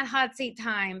 during that hot seat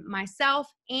time, myself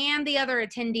and the other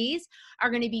attendees are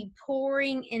going to be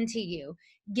pouring into you,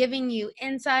 giving you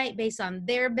insight based on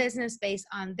their business, based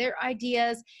on their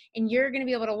ideas. And you're going to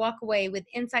be able to walk away with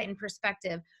insight and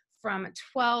perspective from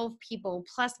 12 people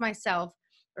plus myself,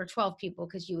 or 12 people,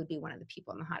 because you would be one of the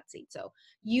people in the hot seat. So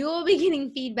you will be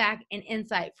getting feedback and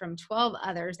insight from 12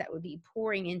 others that would be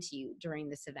pouring into you during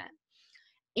this event.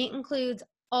 It includes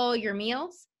all your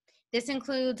meals. This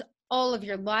includes all of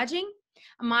your lodging.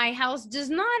 My house does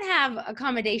not have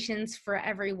accommodations for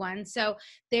everyone. So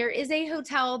there is a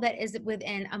hotel that is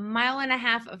within 1.5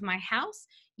 miles of my house.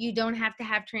 You don't have to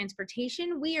have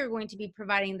transportation. We are going to be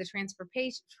providing the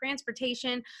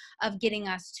transportation of getting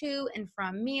us to and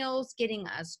from meals, getting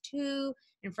us to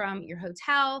and from your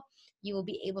hotel. You will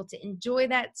be able to enjoy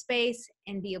that space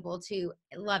and be able to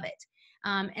love it.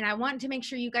 And I want to make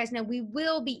sure you guys know we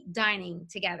will be dining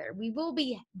together. We will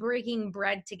be breaking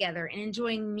bread together and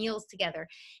enjoying meals together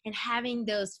and having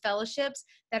those fellowships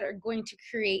that are going to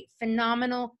create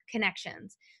phenomenal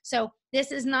connections. So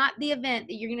this is not the event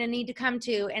that you're going to need to come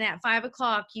to, and at 5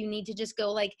 o'clock you need to just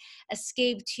go like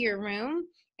escape to your room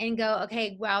and go,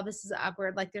 okay, wow, this is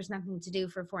awkward. Like there's nothing to do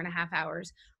for 4.5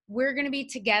 hours. We're going to be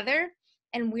together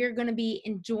and we're going to be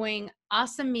enjoying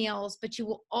awesome meals, but you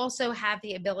will also have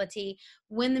the ability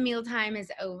when the mealtime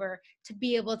is over to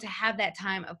be able to have that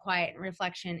time of quiet and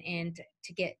reflection and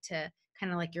to get to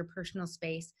kind of like your personal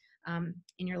space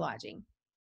in your lodging.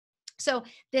 So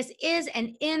this is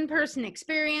an in-person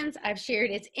experience. I've shared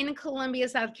it's in Columbia,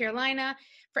 South Carolina.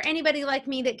 For anybody like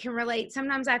me that can relate,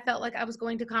 sometimes I felt like I was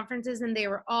going to conferences and they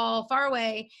were all far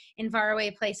away in faraway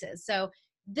places. So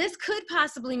this could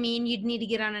possibly mean you'd need to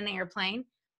get on an airplane.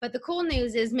 But the cool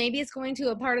news is maybe it's going to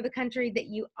a part of the country that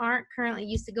you aren't currently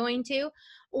used to going to,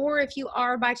 or if you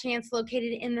are by chance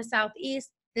located in the Southeast,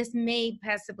 this may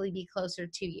possibly be closer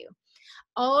to you.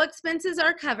 All expenses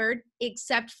are covered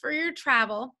except for your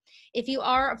travel. If you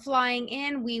are flying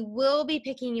in, we will be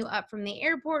picking you up from the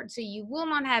airport, so you will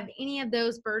not have any of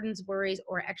those burdens, worries,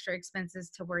 or extra expenses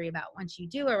to worry about once you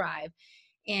do arrive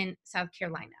in South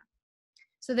Carolina.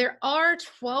 So there are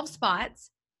 12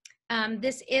 spots.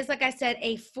 This is, like I said,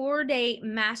 a 4-day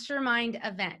mastermind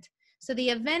event. So the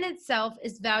event itself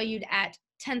is valued at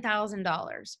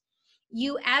 $10,000.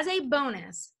 You, as a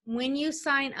bonus, when you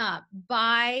sign up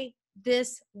by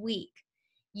this week,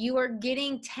 you are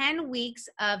getting 10 weeks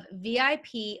of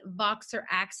VIP Voxer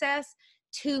access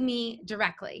to me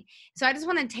directly. So I just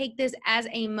want to take this as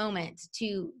a moment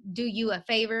to do you a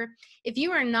favor. If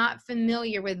you are not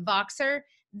familiar with Voxer,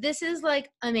 this is like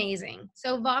amazing.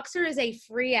 So Voxer is a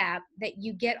free app that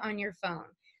you get on your phone.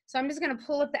 So I'm just going to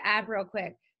pull up the app real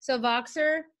quick. So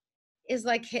Voxer is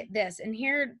like, hit this, and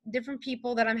here are different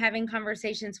people that I'm having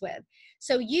conversations with.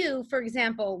 So you, for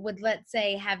example, would, let's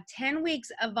say, have 10 weeks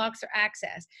of Voxer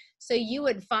access. So you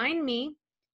would find me,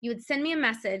 you would send me a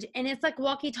message, and it's like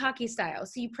walkie-talkie style.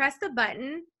 So you press the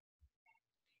button.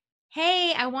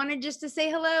 Hey, I wanted just to say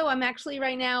hello. I'm actually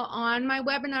right now on my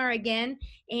webinar again.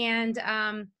 And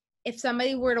if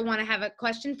somebody were to want to have a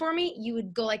question for me, you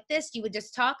would go like this. You would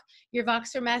just talk. Your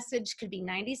Voxer message could be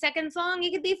 90 seconds long.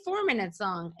 It could be 4 minutes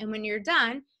long. And when you're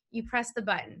done, you press the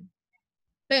button.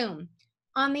 Boom.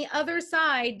 On the other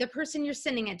side, the person you're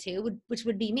sending it to, which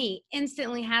would be me,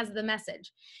 instantly has the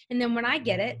message. And then when I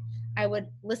get it, I would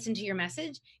listen to your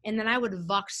message, and then I would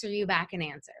Voxer you back an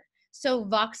answer. So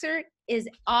Voxer is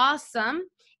awesome.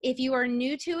 If you are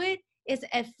new to it, it's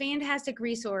a fantastic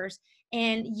resource,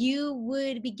 and you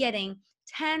would be getting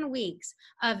 10 weeks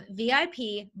of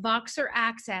VIP Voxer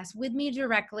access with me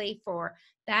directly for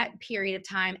that period of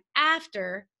time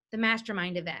after the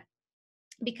mastermind event.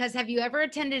 Because have you ever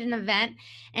attended an event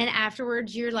and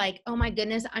afterwards you're like, oh my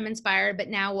goodness, I'm inspired, but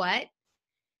now what?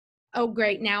 Oh,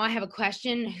 great. Now I have a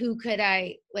question. Who could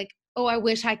I, like, oh, I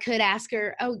wish I could ask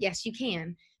her. Oh, yes, you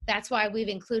can. That's why we've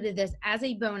included this as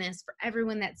a bonus for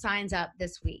everyone that signs up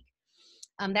this week.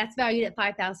 That's valued at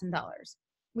 $5,000.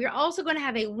 We're also going to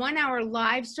have a 1-hour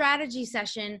live strategy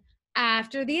session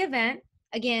after the event.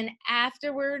 Again,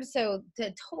 afterwards, so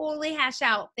to totally hash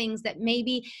out things that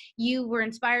maybe you were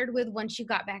inspired with once you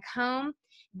got back home.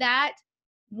 That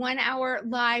 1-hour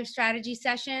live strategy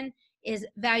session is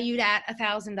valued at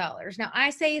 $1,000. Now,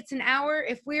 I say it's an hour.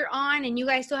 If we're on and you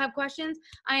guys still have questions,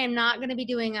 I am not going to be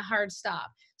doing a hard stop.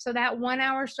 So that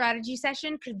 1-hour strategy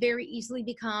session could very easily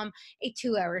become a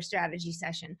 2-hour strategy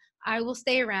session. I will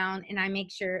stay around and I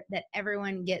make sure that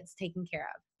everyone gets taken care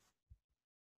of.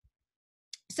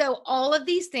 So all of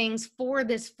these things for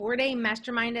this 4-day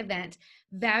mastermind event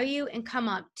value and come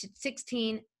up to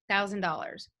 $16,000.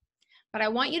 $1,000. But I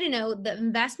want you to know the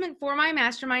investment for my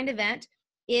mastermind event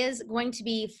is going to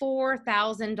be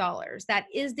 $4,000. That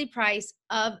is the price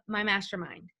of my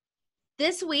mastermind.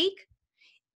 This week,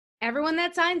 everyone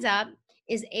that signs up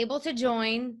is able to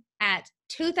join at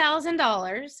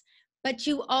 $2,000, but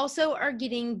you also are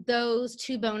getting those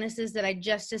two bonuses that I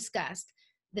just discussed.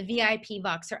 The VIP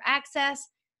Voxer access,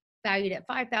 valued at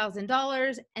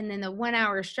 $5,000, and then the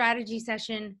 1-hour strategy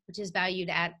session, which is valued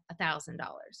at $1,000.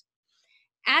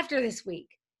 After this week,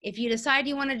 if you decide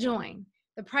you want to join,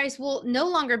 the price will no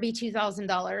longer be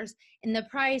 $2,000, and the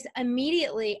price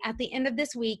immediately at the end of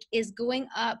this week is going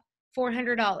up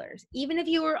 $400. Even if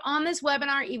you were on this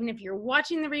webinar, even if you're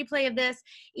watching the replay of this,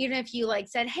 even if you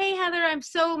said, hey, Heather, I'm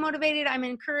so motivated, I'm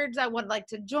encouraged, I would like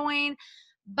to join,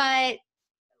 but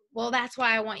well, that's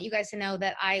why I want you guys to know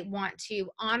that I want to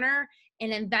honor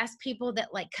and invest people that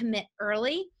commit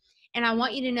early. And I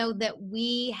want you to know that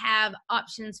we have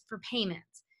options for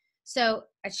payments. So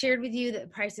I shared with you that the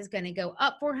price is going to go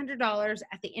up $400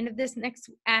 at the end of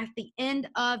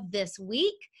this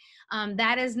week.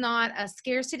 That is not a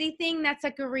scarcity thing. That's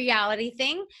a reality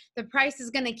thing. The price is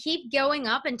going to keep going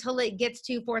up until it gets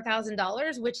to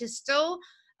 $4,000, which is still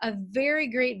a very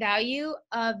great value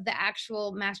of the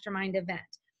actual mastermind event.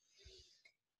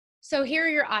 So here are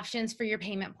your options for your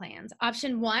payment plans.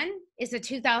 Option 1 is a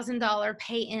 $2,000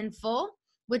 pay in full,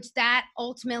 which that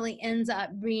ultimately ends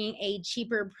up being a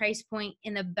cheaper price point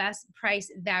and the best price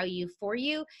value for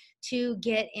you to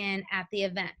get in at the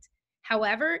event.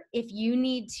 However, if you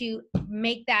need to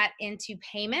make that into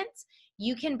payments,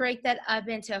 you can break that up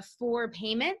into 4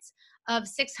 payments of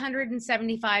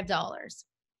 $675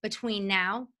 between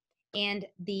now and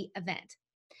the event.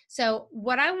 So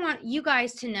what I want you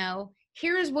guys to know,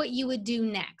 here is what you would do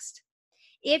next.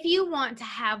 If you want to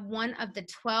have one of the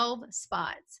 12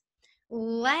 spots,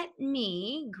 let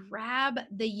me grab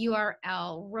the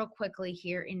URL real quickly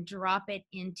here and drop it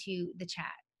into the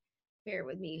chat. Bear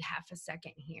with me half a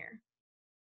second here.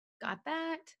 Got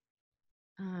that?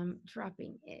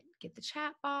 Dropping it. Get the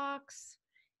chat box.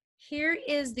 Here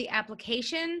is the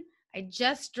application. I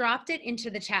just dropped it into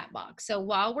the chat box. So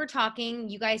while we're talking,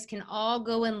 you guys can all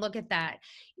go and look at that.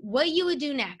 What you would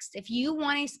do next, if you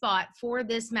want a spot for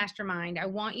this mastermind, I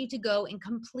want you to go and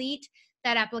complete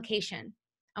that application.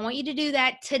 I want you to do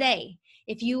that today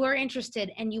if you are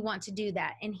interested and you want to do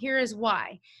that. And here is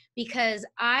why. Because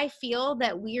I feel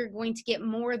that we are going to get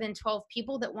more than 12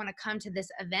 people that want to come to this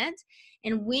event.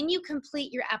 And when you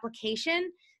complete your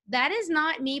application, that is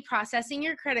not me processing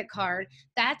your credit card.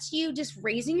 That's you just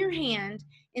raising your hand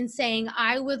and saying,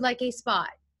 I would like a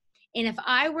spot. And if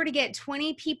I were to get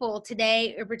 20 people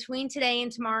today, or between today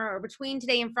and tomorrow, or between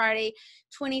today and Friday,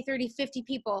 20, 30, 50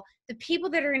 people, the people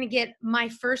that are going to get my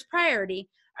first priority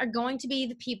are going to be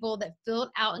the people that filled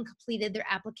out and completed their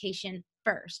application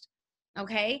first.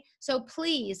 Okay? So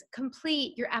please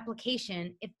complete your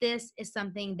application if this is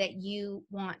something that you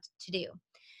want to do.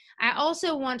 I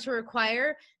also want to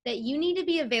require that you need to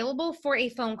be available for a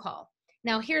phone call.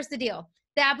 Now, here's the deal.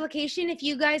 The application, if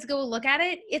you guys go look at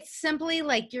it, it's simply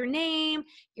like your name,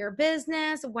 your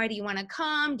business, why do you want to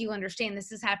come? Do you understand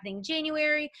this is happening in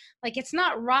January? It's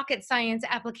not rocket science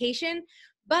application,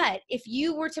 but if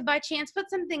you were to by chance put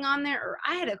something on there, or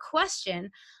I had a question,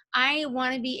 I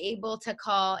want to be able to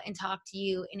call and talk to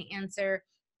you and answer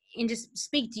and just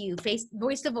speak to you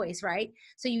voice to voice, right?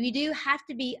 So you do have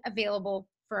to be available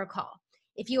for a call.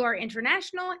 If you are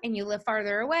international and you live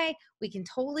farther away, we can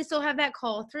totally still have that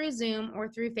call through Zoom or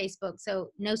through Facebook.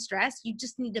 So no stress. You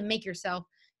just need to make yourself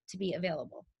to be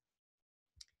available.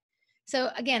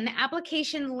 So again, the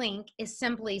application link is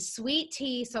simply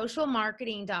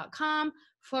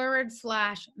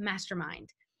sweetteasocialmarketing.com/mastermind.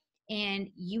 And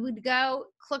you would go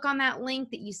click on that link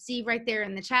that you see right there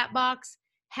in the chat box,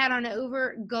 head on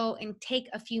over, go and take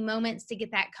a few moments to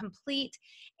get that complete.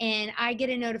 And I get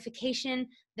a notification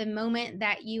the moment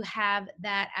that you have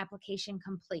that application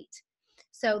complete.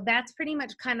 So that's pretty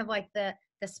much kind of like the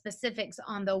specifics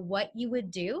on the what you would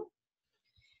do.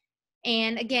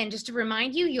 And again, just to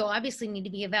remind you, you'll obviously need to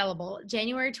be available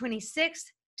January 26th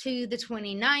to the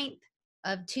 29th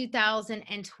of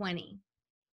 2020.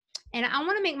 And I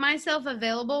want to make myself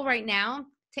available right now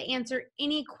to answer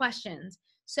any questions.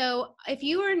 So if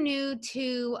you are new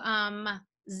to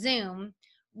Zoom,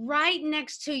 right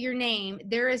next to your name,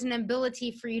 there is an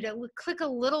ability for you to click a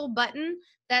little button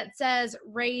that says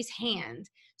raise hand.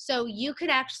 So you could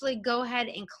actually go ahead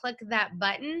and click that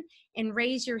button and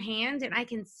raise your hand, and I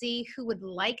can see who would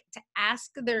like to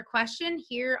ask their question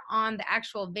here on the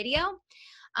actual video.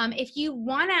 If you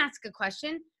want to ask a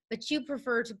question, but you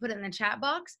prefer to put it in the chat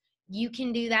box, you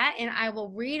can do that, and I will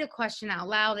read a question out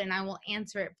loud and I will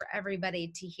answer it for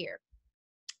everybody to hear.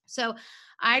 So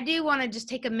I do want to just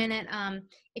take a minute.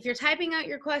 If you're typing out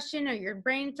your question or you're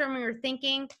brainstorming or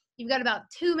thinking, you've got about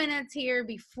 2 minutes here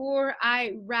before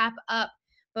I wrap up.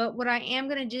 But what I am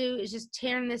going to do is just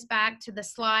turn this back to the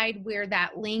slide where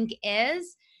that link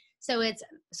is. So it's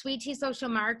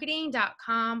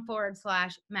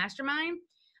sweetteasocialmarketing.com/mastermind.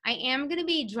 I am going to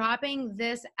be dropping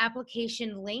this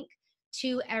application link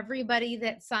to everybody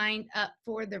that signed up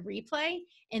for the replay,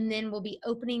 and then we'll be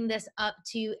opening this up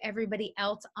to everybody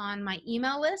else on my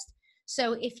email list.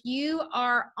 So if you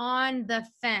are on the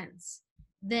fence,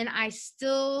 then I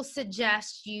still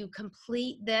suggest you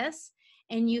complete this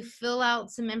and you fill out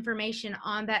some information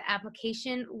on that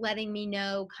application, letting me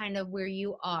know kind of where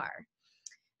you are.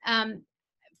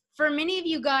 For many of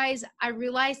you guys, I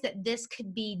realize that this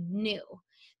could be new.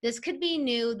 This could be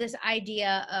new, this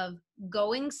idea of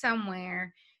going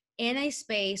somewhere in a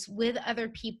space with other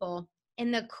people.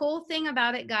 And the cool thing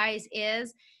about it, guys,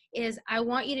 is I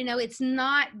want you to know it's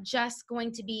not just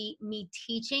going to be me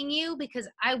teaching you, because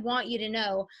I want you to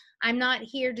know I'm not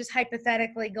here just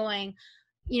hypothetically going,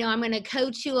 I'm going to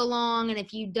coach you along, and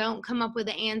if you don't come up with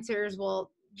the answers, well,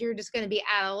 you're just going to be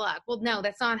out of luck. Well, no,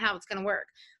 that's not how it's going to work.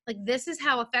 Like, this is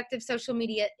how effective social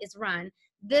media is run.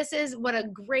 This is what a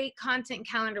great content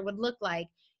calendar would look like.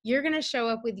 You're going to show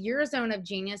up with your zone of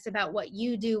genius about what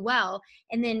you do well.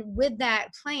 And then with that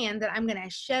plan that I'm going to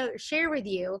share with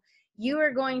you, you are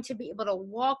going to be able to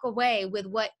walk away with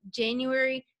what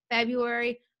January,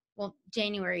 February, well,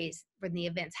 January is when the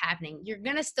event's happening. You're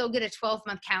going to still get a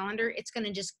 12-month calendar. It's going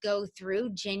to just go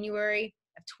through January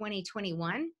of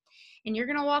 2021. And you're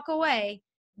going to walk away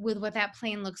with what that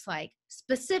plan looks like,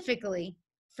 specifically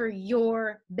for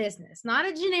your business, not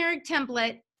a generic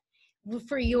template,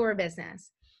 for your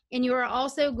business. And you are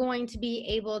also going to be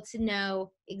able to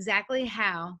know exactly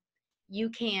how you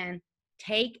can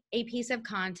take a piece of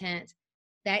content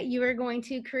that you are going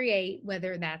to create,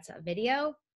 whether that's a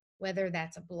video, whether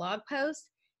that's a blog post,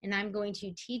 and I'm going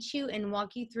to teach you and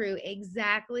walk you through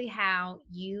exactly how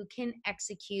you can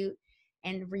execute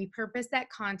and repurpose that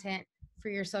content for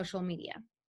your social media.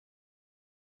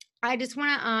 I just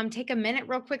want to take a minute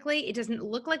real quickly. It doesn't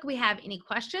look like we have any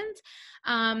questions.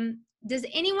 Does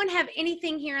anyone have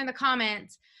anything here in the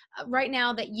comments right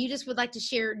now that you just would like to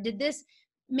share? Did this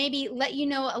maybe let you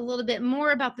know a little bit more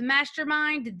about the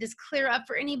mastermind? Did this clear up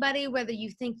for anybody, whether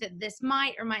you think that this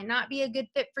might or might not be a good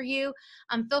fit for you?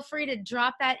 Feel free to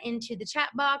drop that into the chat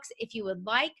box if you would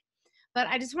like. But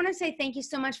I just want to say thank you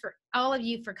so much for all of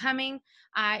you for coming.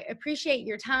 I appreciate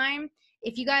your time.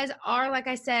 If you guys are, like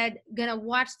I said, gonna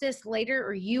watch this later,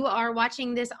 or you are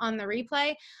watching this on the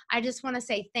replay, I just want to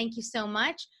say thank you so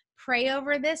much. Pray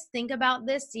over this, think about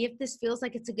this, see if this feels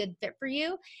like it's a good fit for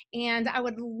you. And I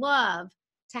would love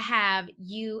to have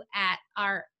you at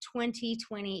our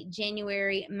 2020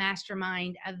 January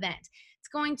Mastermind event. It's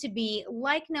going to be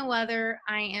like no other.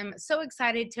 I am so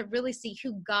excited to really see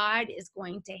who God is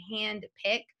going to hand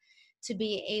pick to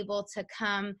be able to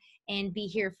come and be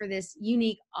here for this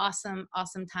unique, awesome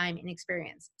time and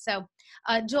experience. So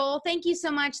Joel, thank you so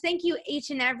much. Thank you,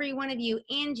 each and every one of you,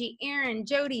 Angie, Aaron,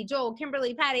 Jody, Joel,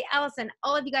 Kimberly, Patty, Allison,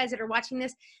 all of you guys that are watching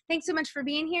this. Thanks so much for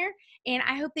being here. And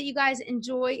I hope that you guys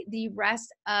enjoy the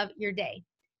rest of your day.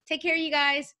 Take care, you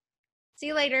guys. See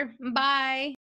you later. Bye.